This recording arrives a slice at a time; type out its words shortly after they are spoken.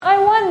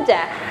wonder,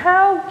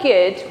 how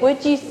good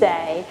would you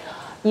say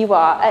you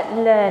are at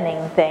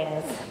learning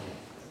things?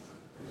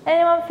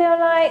 Anyone feel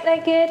like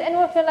they're good?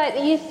 Anyone feel like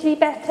they used to be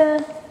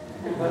better?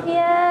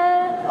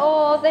 Yeah?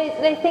 Or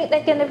they think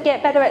they're going to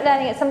get better at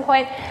learning at some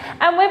point.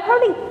 And we're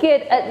probably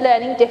good at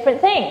learning different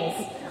things.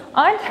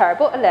 I'm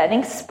terrible at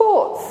learning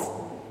sports.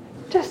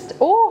 Just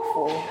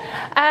awful.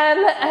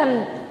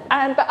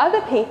 But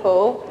other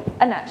people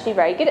are naturally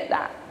very good at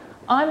that.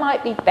 I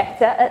might be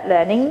better at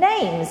learning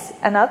names,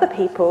 and other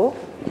people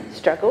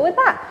struggle with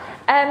that.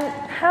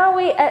 How are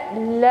we at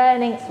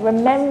learning,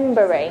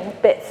 remembering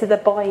bits of the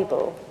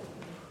Bible?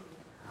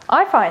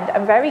 I find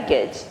I'm very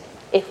good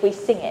if we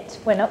sing it.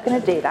 We're not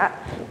going to do that,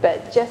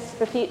 but just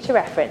for future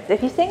reference.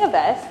 If you sing a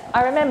verse,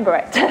 I remember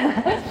it.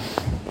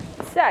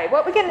 So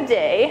what we're going to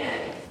do,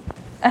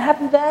 I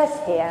have a verse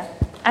here,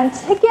 and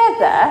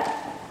together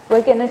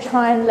we're going to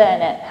try and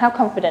learn it. How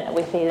confident are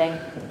we feeling?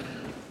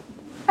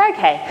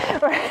 Okay.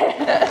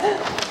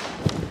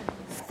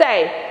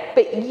 So,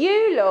 but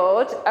you,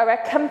 Lord, are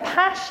a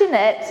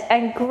compassionate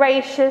and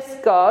gracious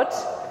God,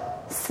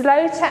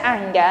 slow to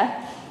anger,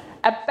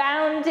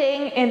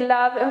 abounding in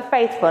love and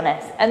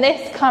faithfulness. And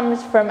this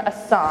comes from a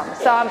psalm,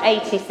 Psalm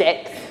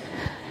 86.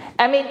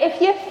 I mean, if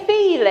you're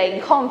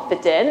feeling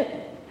confident,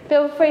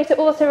 feel free to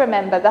also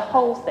remember the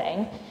whole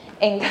thing,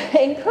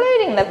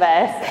 including the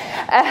verse.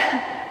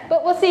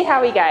 But we'll see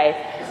how we go.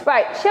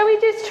 Right, shall we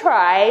just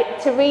try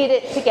to read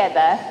it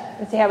together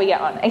and see how we get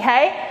on,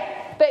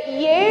 okay? But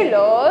you,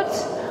 Lord,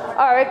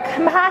 are a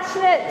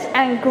compassionate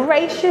and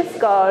gracious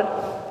God,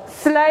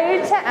 slow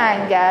to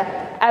anger,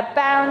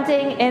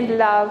 abounding in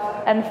love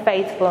and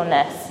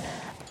faithfulness.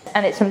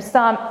 And it's from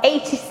Psalm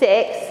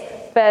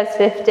 86, verse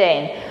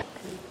 15.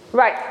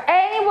 Right,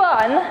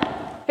 anyone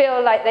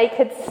feel like they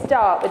could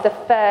start with the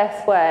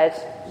first word?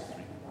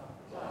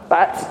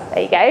 But,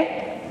 there you go.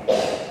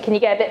 Can you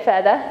get a bit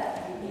further?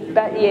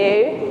 But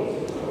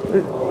you,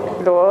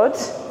 Lord.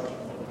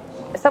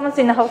 Someone's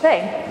doing the whole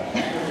thing.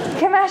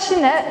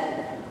 Compassionate,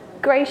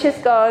 gracious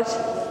God,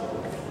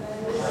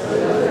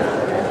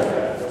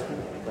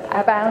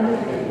 abounding.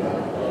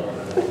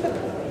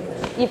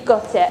 You've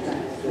got it.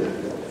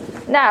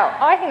 Now,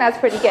 I think that's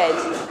pretty good.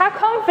 How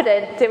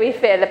confident do we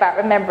feel about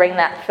remembering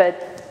that for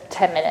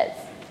 10 minutes?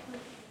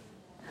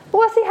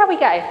 Well, we'll see how we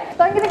go.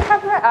 So I'm going to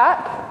cover it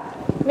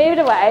up, move it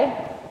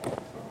away,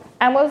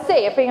 and we'll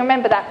see if we can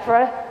remember that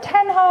for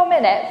 10 whole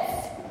minutes.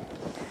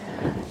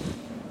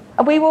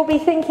 We will be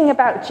thinking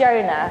about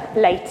Jonah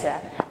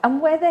later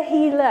and whether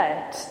he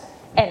learnt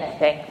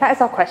anything. That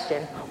is our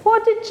question.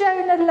 What did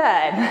Jonah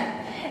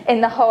learn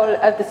in the whole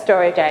of the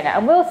story of Jonah?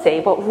 And we'll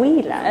see what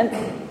we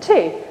learnt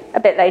too a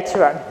bit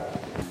later on.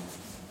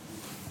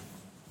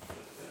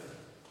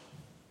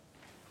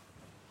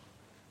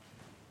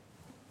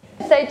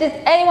 So does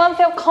anyone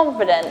feel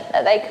confident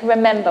that they can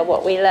remember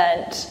what we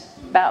learnt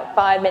about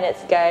 5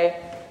 minutes ago?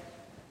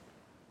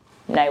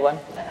 No one.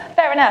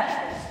 Fair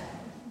enough.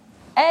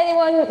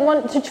 Anyone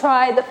want to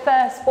try the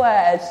first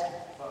word?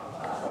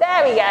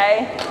 There we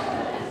go.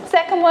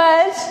 Second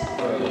word?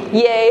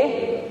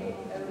 You.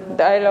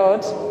 Oh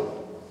Lord.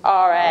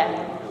 Are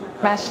a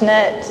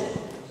passionate,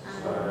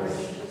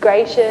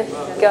 gracious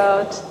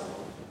God,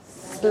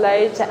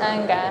 slow to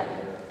anger,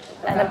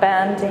 and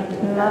abounding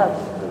in love.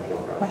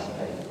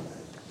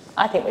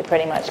 I think we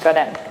pretty much got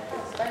it.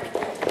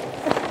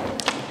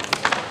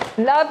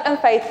 Love and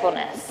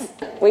faithfulness.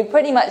 We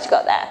pretty much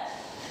got there.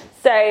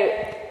 So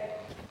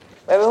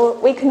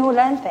we can all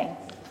learn things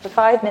for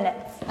 5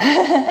 minutes.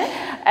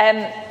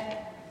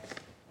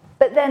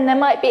 But then there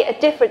might be a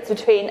difference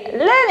between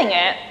learning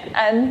it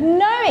and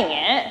knowing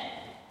it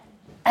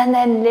and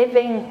then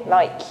living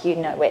like you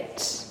know it.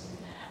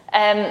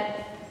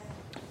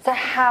 So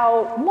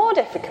how more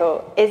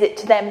difficult is it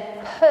to then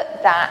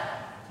put that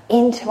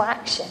into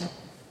action?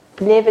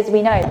 Live as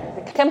we know,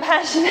 the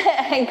compassionate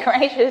and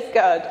gracious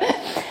God.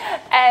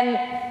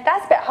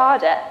 That's a bit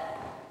harder.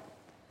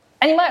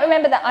 And you might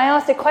remember that I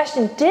asked a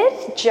question,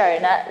 did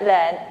Jonah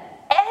learn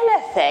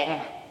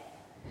anything?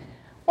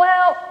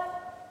 Well,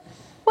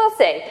 we'll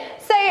see.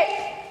 So,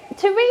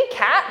 to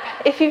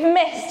recap, if you've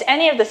missed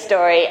any of the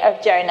story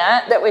of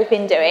Jonah that we've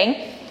been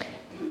doing,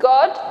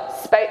 God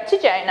spoke to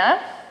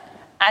Jonah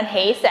and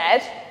he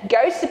said,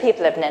 go to the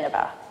people of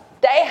Nineveh.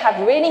 They have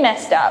really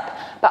messed up,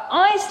 but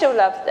I still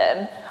love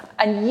them,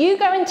 and you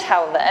go and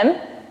tell them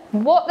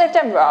what they've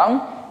done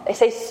wrong. They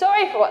say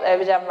sorry for what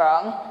they've done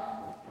wrong.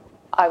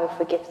 I will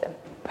forgive them.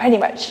 Pretty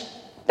much.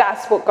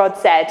 That's what God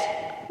said.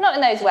 Not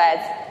in those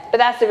words, but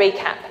that's the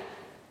recap.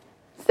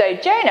 So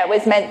Jonah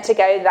was meant to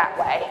go that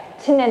way,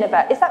 to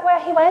Nineveh. Is that where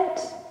he went?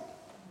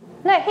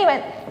 No, he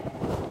went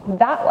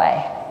that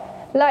way.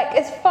 Like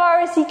as far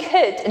as he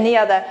could in the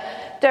other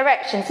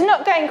direction. So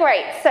not going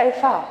great so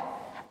far.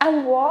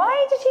 And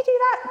why did he do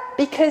that?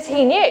 Because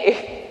he knew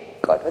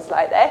God was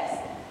like this.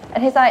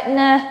 And he's like,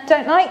 nah,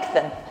 don't like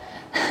them.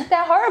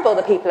 They're horrible,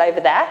 the people over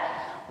there.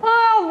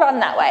 I'll run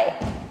that way.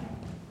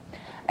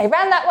 He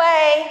ran that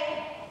way.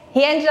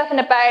 He ended up in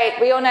a boat.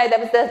 We all know there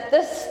was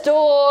the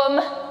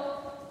storm.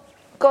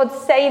 God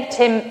saved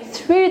him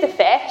through the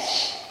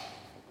fish.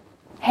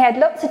 He had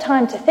lots of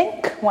time to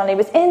think while he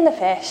was in the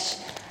fish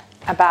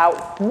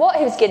about what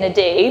he was going to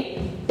do.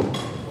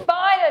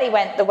 Finally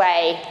went the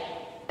way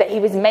that he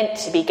was meant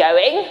to be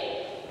going,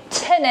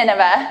 to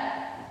Nineveh.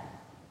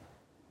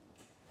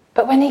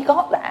 But when he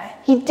got there,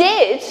 he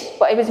did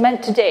what he was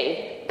meant to do.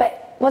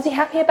 But was he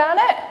happy about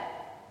it?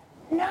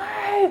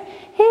 No,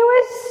 he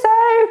was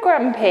so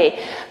grumpy.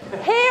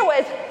 He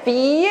was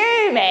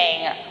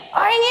fuming.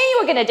 I knew you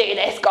were going to do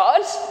this,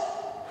 God.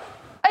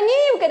 I knew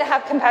you were going to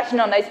have compassion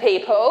on those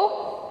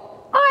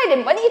people. I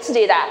didn't want you to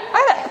do that.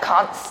 I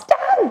can't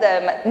stand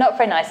them. Not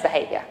very nice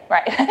behaviour,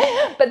 right?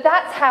 But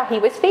that's how he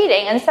was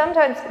feeling. And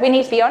sometimes we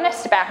need to be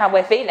honest about how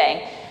we're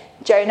feeling.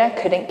 Jonah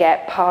couldn't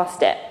get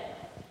past it.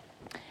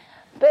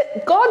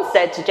 But God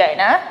said to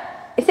Jonah,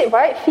 is it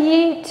right for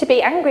you to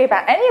be angry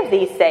about any of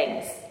these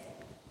things?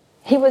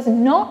 He was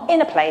not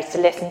in a place to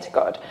listen to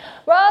God.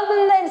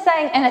 Rather than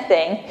saying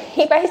anything,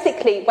 he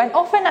basically went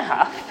off in a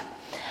huff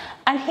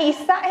and he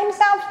sat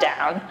himself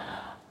down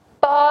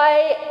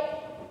by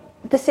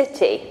the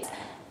city.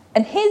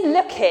 And he's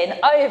looking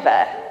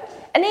over.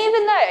 And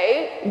even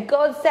though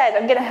God said,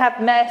 I'm going to have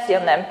mercy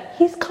on them,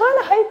 he's kind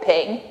of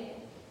hoping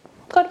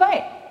God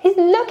won't. He's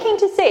looking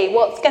to see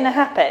what's going to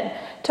happen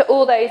to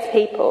all those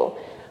people.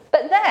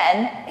 But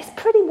then it's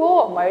pretty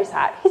warm where he's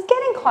at. He's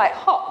getting quite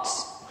hot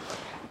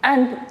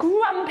and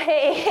grumpy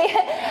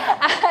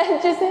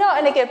and just not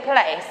in a good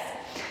place.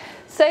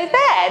 So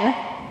then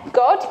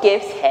God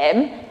gives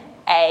him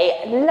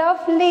a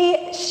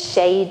lovely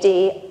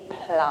shady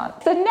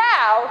plant. So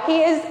now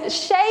he is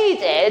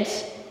shaded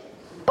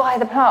by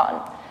the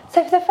plant.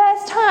 So for the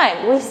first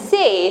time we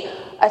see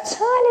a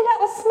tiny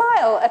little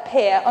smile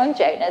appear on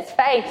Jonah's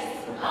face.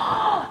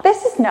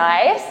 This is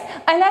nice.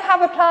 I now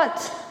have a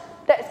plant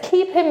that's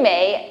keeping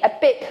me a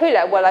bit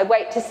cooler while I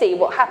wait to see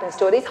what happens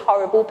to all these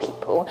horrible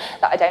people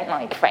that I don't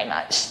like very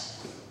much.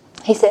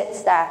 He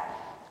sits there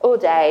all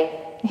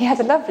day. He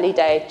has a lovely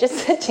day just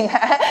sitting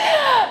there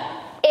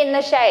in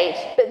the shade.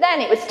 But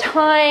then it was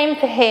time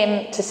for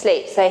him to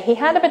sleep. So he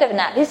had a bit of a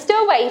nap. He's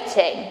still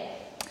waiting.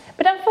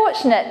 But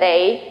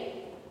unfortunately,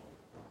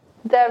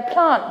 the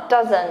plant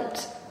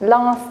doesn't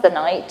last the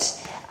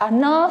night. A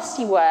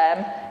nasty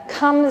worm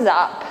comes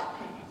up,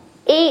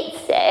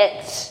 eats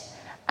it,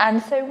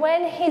 and so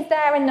when he's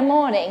there in the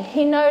morning,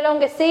 he no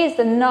longer sees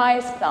the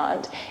nice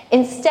plant.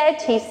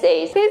 Instead, he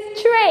sees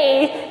his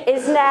tree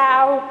is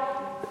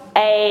now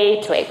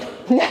a twig.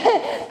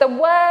 The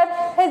worm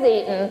has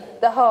eaten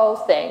the whole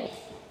thing.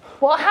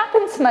 What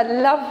happened to my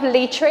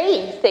lovely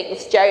tree,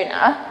 thinks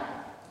Jonah.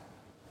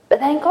 But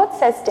then God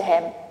says to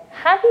him,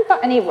 have you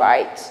got any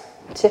right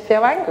to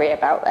feel angry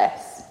about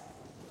this?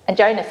 And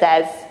Jonah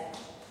says,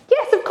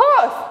 yes, of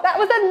course. That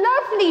was a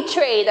lovely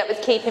tree that was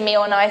keeping me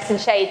all nice and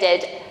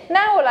shaded.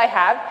 Now all I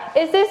have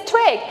is this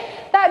twig.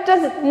 That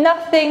does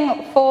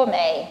nothing for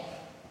me.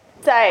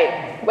 So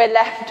we're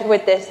left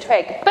with this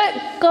twig. But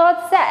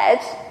God said,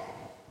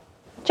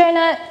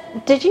 Jonah,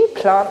 did you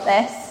plant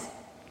this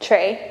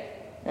tree?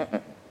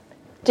 Mm-mm.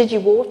 Did you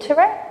water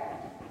it?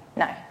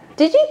 No.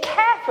 Did you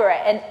care for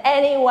it in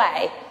any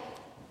way?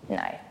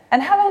 No.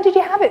 And how long did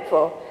you have it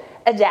for?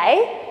 A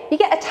day? You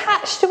get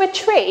attached to a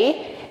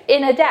tree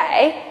in a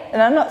day,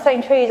 and I'm not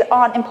saying trees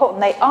aren't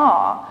important, they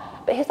are,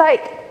 but he's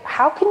like,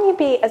 how can you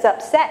be as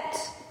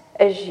upset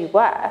as you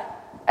were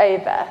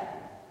over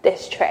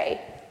this tree?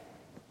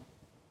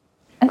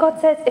 And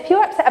God says, if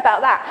you're upset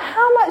about that,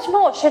 how much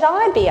more should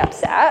I be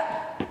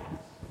upset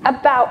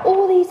about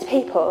all these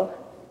people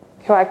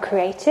who I've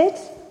created,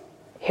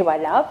 who I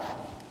love,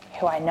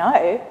 who I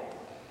know,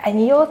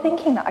 and you're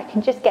thinking that I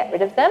can just get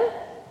rid of them,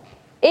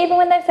 even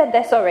when they've said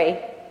they're sorry?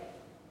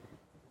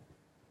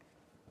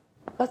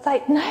 God's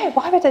like, no,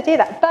 why would I do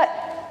that?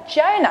 But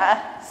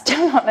Jonah,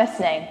 still not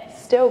listening,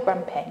 still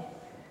grumpy,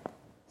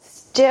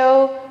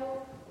 still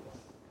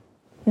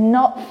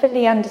not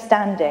fully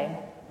understanding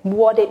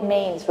what it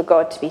means for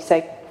God to be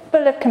so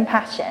full of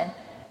compassion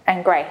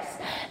and grace.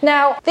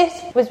 Now,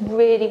 this was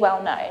really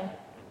well known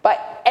by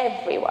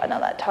everyone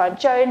at that time.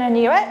 Jonah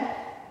knew it.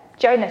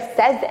 Jonah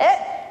says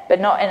it,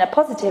 but not in a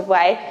positive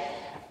way,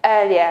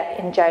 earlier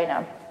in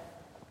Jonah.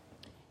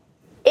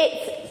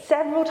 It's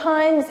several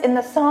times in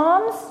the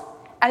Psalms,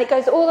 and it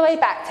goes all the way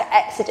back to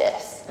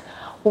Exodus,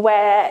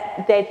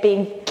 where the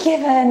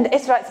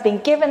Israelites had been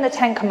given the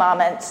Ten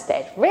Commandments.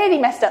 They'd really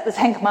messed up the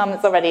Ten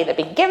Commandments already. They'd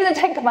been given the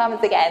Ten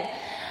Commandments again.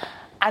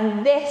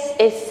 And this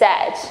is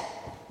said,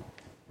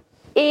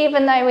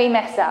 even though we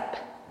mess up,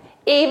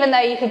 even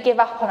though you could give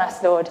up on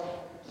us, Lord,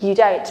 you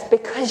don't,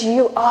 because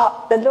you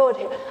are the Lord,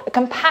 a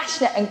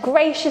compassionate and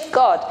gracious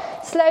God,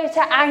 slow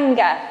to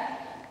anger,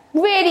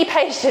 really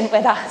patient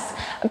with us,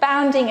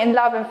 abounding in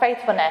love and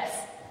faithfulness.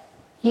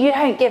 You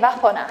don't give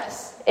up on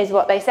us, is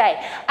what they say.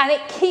 And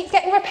it keeps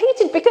getting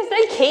repeated because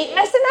they keep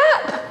messing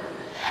up.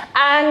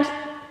 And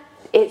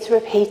it's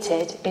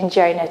repeated in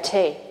Jonah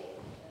too.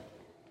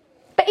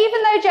 But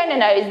even though Jonah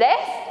knows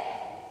this,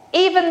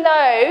 even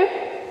though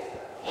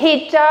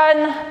he'd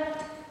done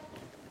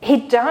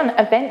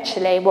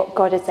eventually what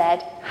God had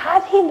said,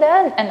 had he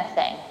learned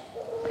anything?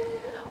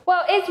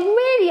 Well, it's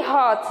really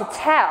hard to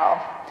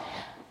tell.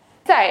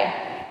 So,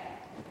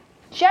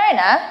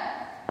 Jonah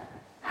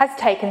has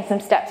taken some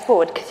steps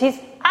forward because he's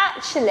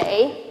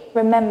actually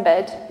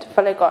remembered to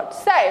follow God.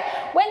 So,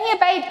 when he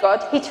obeyed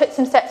God, he took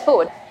some steps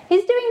forward.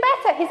 He's doing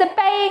better. He's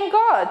obeying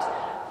God.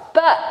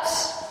 But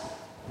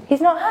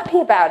he's not happy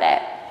about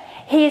it.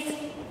 He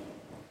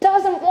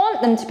doesn't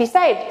want them to be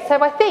saved.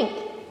 So I think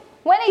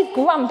when he's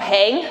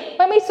grumping,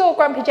 when we saw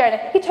grumpy Jonah,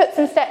 he took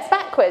some steps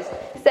backwards.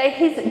 So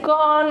he's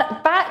gone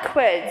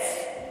backwards.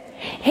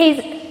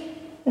 He's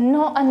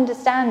not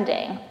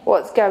understanding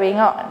what's going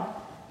on.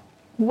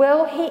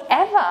 Will he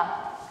ever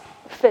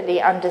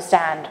fully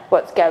understand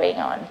what's going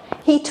on?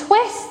 He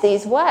twists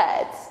these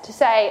words to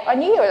say, I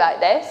knew you were like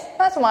this.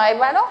 That's why I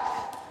ran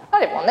off. I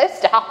didn't want this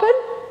to happen.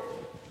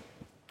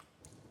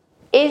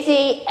 Is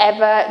he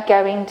ever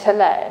going to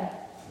learn?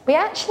 We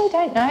actually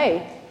don't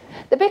know.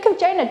 The book of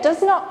Jonah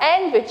does not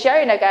end with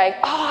Jonah going,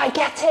 oh, I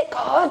get it,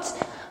 God.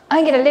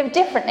 I'm going to live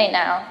differently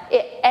now.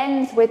 It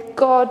ends with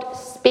God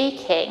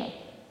speaking,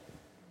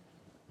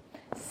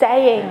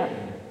 saying,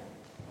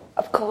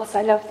 of course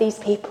I love these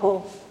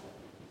people.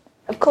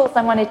 Of course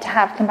I wanted to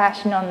have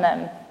compassion on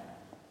them.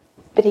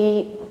 But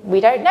we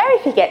don't know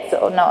if he gets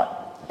it or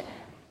not.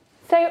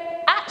 So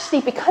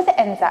actually, because it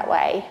ends that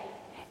way,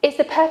 it's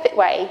the perfect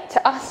way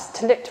to us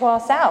to look to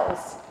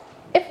ourselves.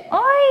 If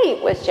I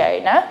was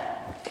Jonah,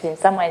 because in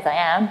some ways I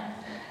am,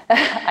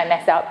 I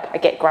mess up, I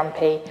get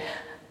grumpy,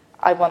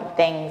 I want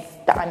things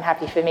that I'm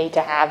happy for me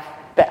to have,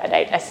 but I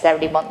don't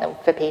necessarily want them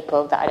for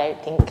people that I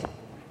don't think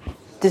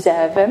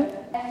deserve them.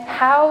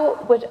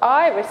 How would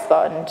I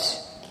respond?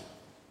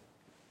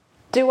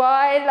 Do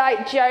I,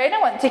 like Jonah,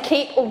 want to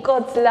keep all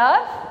God's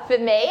love for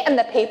me and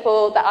the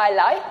people that I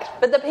like,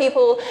 for the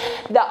people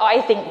that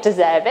I think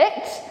deserve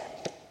it?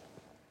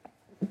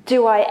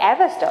 Do I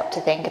ever stop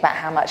to think about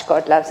how much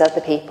God loves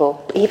other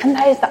people, even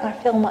those that I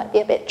feel might be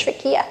a bit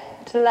trickier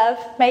to love,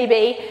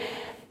 maybe?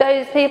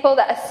 Those people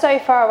that are so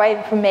far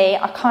away from me,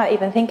 I can't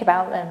even think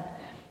about them.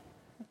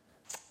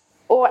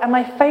 Or am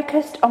I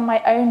focused on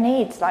my own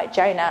needs like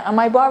Jonah? Am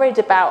I worried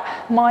about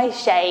my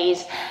shade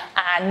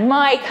and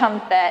my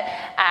comfort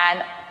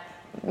and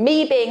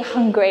me being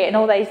hungry and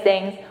all those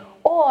things?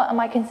 Or am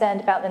I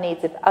concerned about the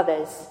needs of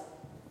others?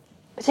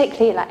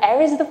 Particularly like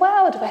areas of the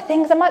world where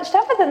things are much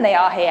tougher than they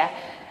are here.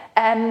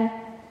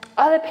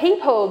 Other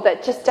people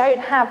that just don't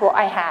have what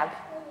I have.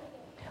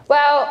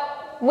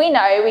 Well, we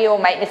know we all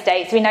make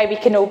mistakes. We know we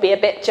can all be a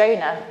bit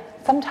Jonah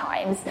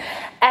sometimes.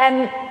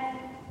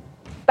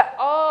 But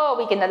are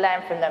we going to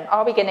learn from them?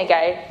 Are we going to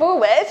go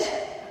forward?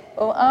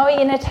 Or are we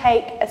going to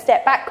take a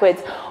step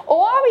backwards?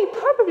 Or are we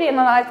probably in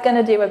our lives going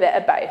to do a bit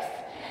of both?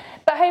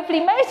 But hopefully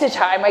most of the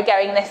time we're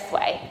going this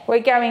way. We're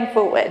going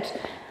forward.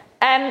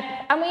 And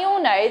we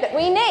all know that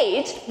we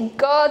need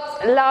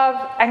God's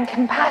love and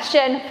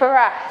compassion for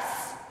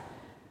us.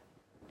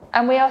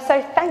 And we are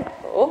so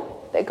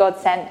thankful that God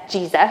sent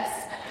Jesus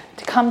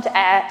to come to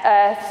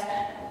earth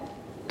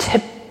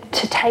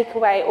to take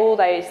away all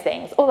those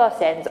things, all our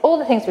sins, all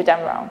the things we've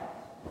done wrong.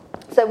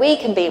 So we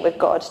can be with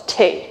God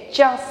too,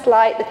 just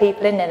like the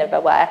people in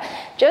Nineveh were,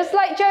 just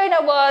like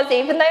Jonah was,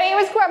 even though he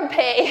was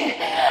grumpy.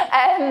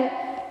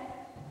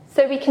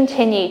 So we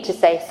continue to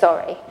say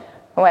sorry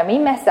when we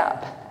mess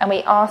up, and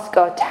we ask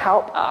God to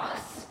help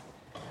us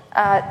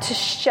to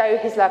show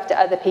his love to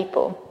other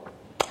people.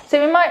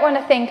 So we might want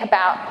to think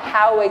about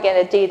how we're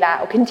going to do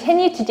that, or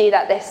continue to do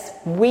that this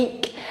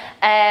week.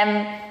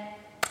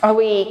 Are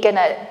we going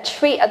to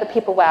treat other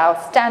people well,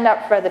 stand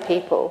up for other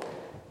people,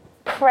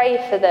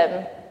 pray for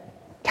them,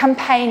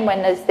 campaign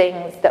when there's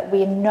things that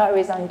we know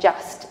is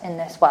unjust in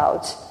this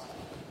world?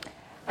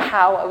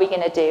 How are we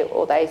going to do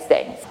all those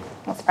things?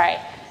 Let's pray.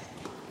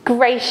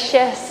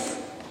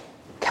 Gracious,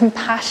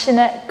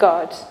 compassionate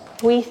God,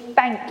 we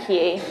thank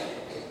you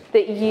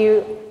that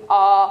you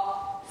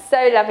are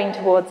so loving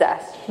towards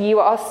us. You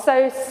are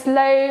so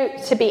slow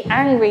to be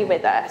angry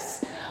with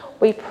us.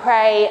 We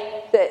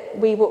pray that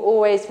we will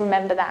always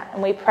remember that,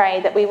 and we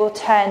pray that we will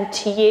turn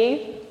to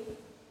you,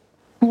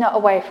 not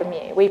away from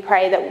you. We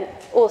pray that will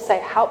also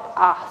help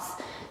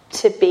us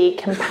to be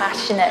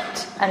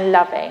compassionate and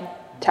loving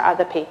to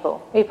other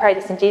people. We pray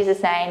this in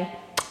Jesus' name.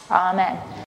 Amen.